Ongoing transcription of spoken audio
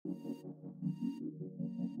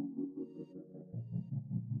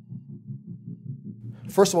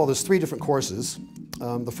First of all, there's 3 different courses.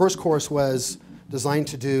 The first course was designed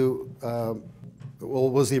to do,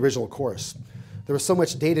 was the original course. There was so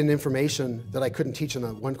much data and information that I couldn't teach in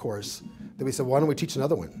one course that we said, why don't we teach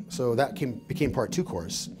another one? So that became Part 2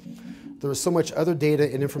 course. There was so much other data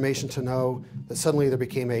and information to know that suddenly there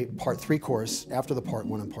became a Part 3 course after the Part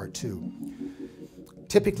 1 and Part 2.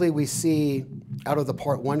 Typically we see out of the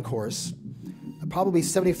Part 1 course, probably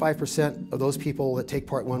 75% of those people that take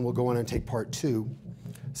Part 1 will go on and take Part 2.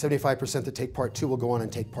 75% that take Part 2 will go on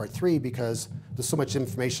and take Part 3 because there's so much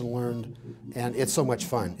information learned and it's so much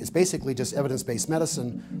fun. It's basically just evidence-based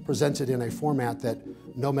medicine presented in a format that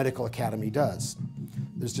no medical academy does.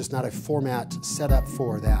 There's just not a format set up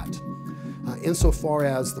for that. Insofar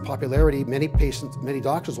as the popularity, many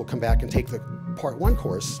doctors will come back and take the Part 1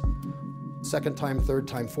 course, second time, third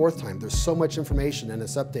time, fourth time. There's so much information and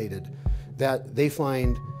it's updated that they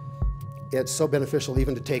find it's so beneficial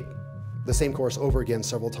even to take the same course over again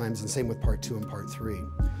several times, and same with Part 2 and Part 3.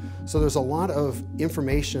 So there's a lot of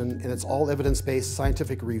information, and it's all evidence-based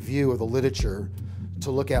scientific review of the literature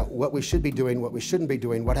to look at what we should be doing, what we shouldn't be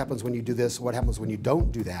doing, what happens when you do this, what happens when you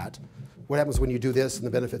don't do that, what happens when you do this, and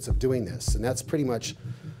the benefits of doing this. And that's pretty much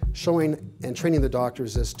showing and training the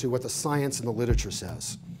doctors as to what the science and the literature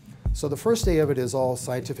says. So the first day of it is all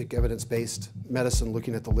scientific evidence-based medicine,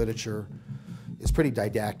 looking at the literature. It's pretty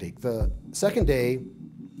didactic. The second day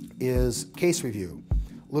is case review,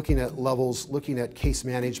 looking at levels, looking at case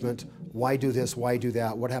management, why do this, why do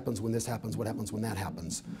that, what happens when this happens, what happens when that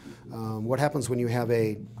happens. What happens when you have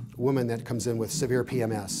a woman that comes in with severe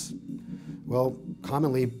PMS? Well,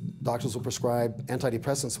 commonly doctors will prescribe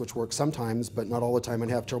antidepressants, which work sometimes, but not all the time,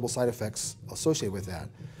 and have terrible side effects associated with that.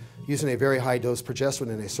 Using a very high dose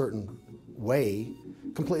progesterone in a certain way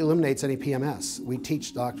completely eliminates any PMS. We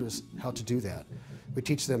teach doctors how to do that. We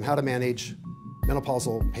teach them how to manage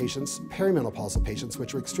menopausal patients, perimenopausal patients,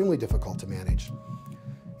 which are extremely difficult to manage.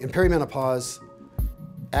 In perimenopause,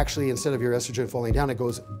 actually, instead of your estrogen falling down, it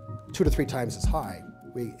goes 2 to 3 times as high.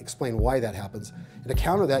 We explain why that happens. And to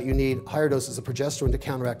counter that, you need higher doses of progesterone to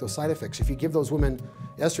counteract those side effects. If you give those women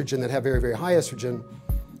estrogen that have very, very high estrogen,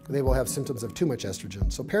 they will have symptoms of too much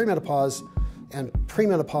estrogen. So perimenopause and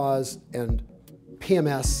premenopause and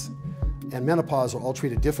PMS and menopause are all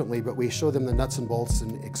treated differently, but we show them the nuts and bolts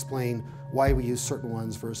and explain why we use certain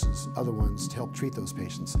ones versus other ones to help treat those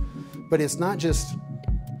patients. But it's not just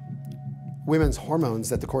women's hormones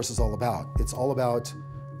that the course is all about. It's all about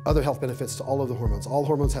other health benefits to all of the hormones. All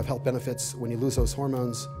hormones have health benefits. When you lose those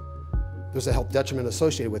hormones, there's a health detriment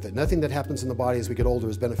associated with it. Nothing that happens in the body as we get older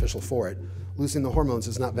is beneficial for it. Losing the hormones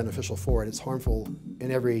is not beneficial for it. It's harmful in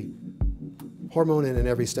every hormone and in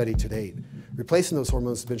every study to date. Replacing those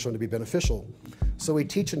hormones has been shown to be beneficial. So we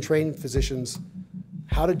teach and train physicians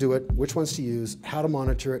how to do it, which ones to use, how to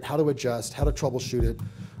monitor it, how to adjust, how to troubleshoot it.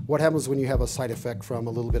 What happens when you have a side effect from a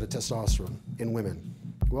little bit of testosterone in women?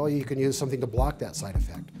 Well, you can use something to block that side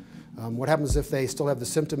effect. What happens if they still have the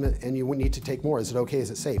symptom and you need to take more? Is it okay? Is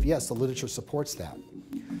it safe? Yes, the literature supports that.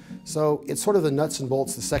 So it's sort of the nuts and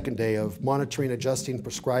bolts the second day of monitoring, adjusting,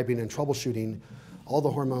 prescribing, and troubleshooting all the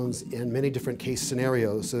hormones in many different case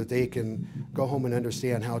scenarios so that they can go home and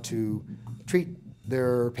understand how to treat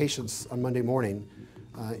their patients on Monday morning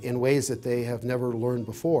in ways that they have never learned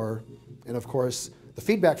before. And of course, the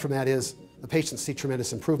feedback from that is the patients see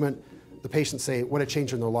tremendous improvement. The patients say, what a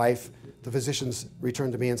change in their life. The physicians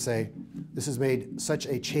return to me and say, this has made such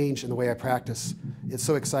a change in the way I practice. It's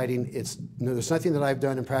so exciting. There's nothing that I've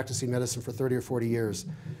done in practicing medicine for 30 or 40 years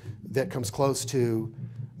that comes close to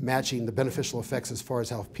matching the beneficial effects as far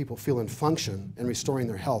as how people feel and function and restoring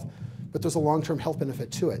their health. But there's a long-term health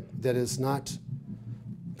benefit to it that is not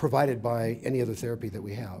provided by any other therapy that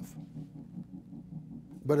we have.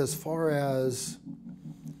 But as far as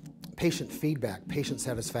patient feedback, patient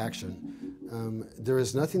satisfaction, there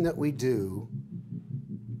is nothing that we do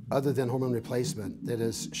other than hormone replacement that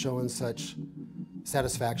has shown such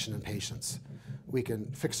satisfaction in patients. We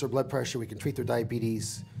can fix their blood pressure, we can treat their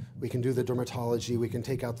diabetes, we can do the dermatology, we can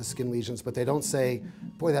take out the skin lesions, but they don't say,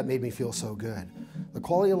 boy, that made me feel so good. The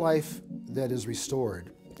quality of life that is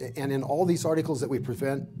restored, and in all these articles that we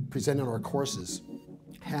present in our courses,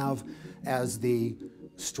 have as the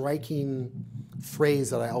striking phrase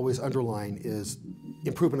that I always underline is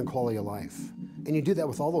improvement in quality of life. And you do that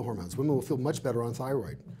with all the hormones. Women will feel much better on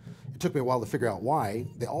thyroid. It took me a while to figure out why.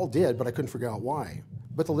 They all did, but I couldn't figure out why.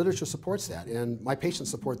 But the literature supports that, and my patients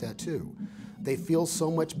support that too. They feel so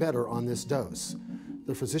much better on this dose.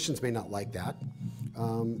 Their physicians may not like that.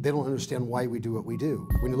 They don't understand why we do what we do.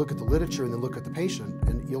 When you look at the literature and then look at the patient,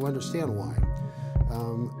 and you'll understand why.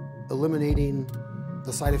 Eliminating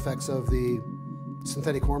the side effects of the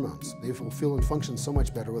synthetic hormones. They will feel and function so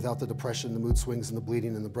much better without the depression, the mood swings, and the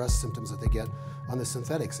bleeding and the breast symptoms that they get on the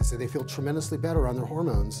synthetics. They say they feel tremendously better on their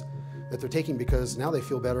hormones that they're taking because now they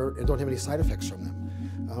feel better and don't have any side effects from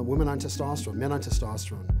them. Women on testosterone, men on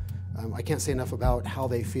testosterone. I can't say enough about how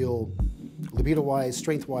they feel libido-wise,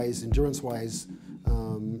 strength-wise, endurance-wise.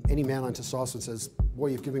 Any man on testosterone says, boy,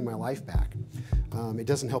 you've given me my life back. It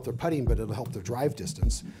doesn't help their putting, but it'll help their drive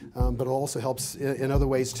distance. But it also helps in other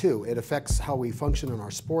ways too. It affects how we function in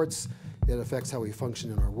our sports. It affects how we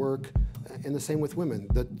function in our work. And the same with women.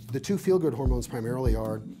 The two feel-good hormones primarily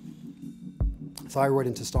are thyroid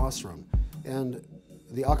and testosterone. And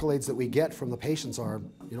the accolades that we get from the patients are,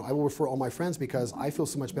 I will refer all my friends because I feel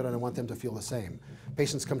so much better and I want them to feel the same.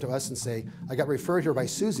 Patients come to us and say, I got referred here by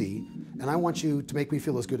Susie and I want you to make me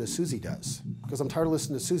feel as good as Susie does because I'm tired of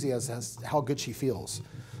listening to Susie as how good she feels.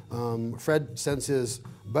 Fred sends his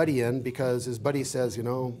buddy in because his buddy says,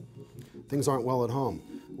 things aren't well at home.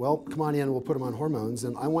 Well, come on in, we'll put him on hormones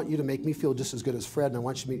and I want you to make me feel just as good as Fred and I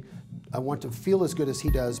want to feel as good as he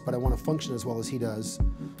does, but I want to function as well as he does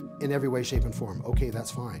in every way, shape, and form. Okay,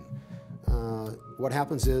 that's fine. What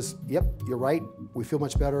happens is, yep, you're right, we feel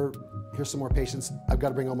much better. Here's some more patients. I've got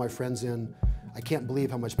to bring all my friends in. I can't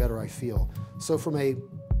believe how much better I feel. So from a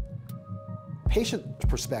patient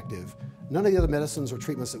perspective, none of the other medicines or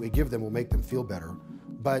treatments that we give them will make them feel better.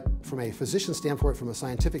 But from a physician standpoint, from a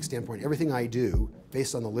scientific standpoint, everything I do,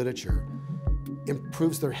 based on the literature,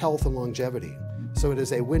 improves their health and longevity. So it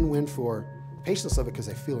is a win-win for patients love it because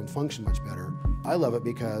they feel and function much better. I love it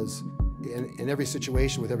because in every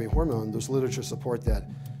situation with every hormone, there's literature support that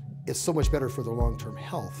it's so much better for their long-term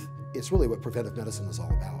health. It's really what preventive medicine is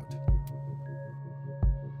all about.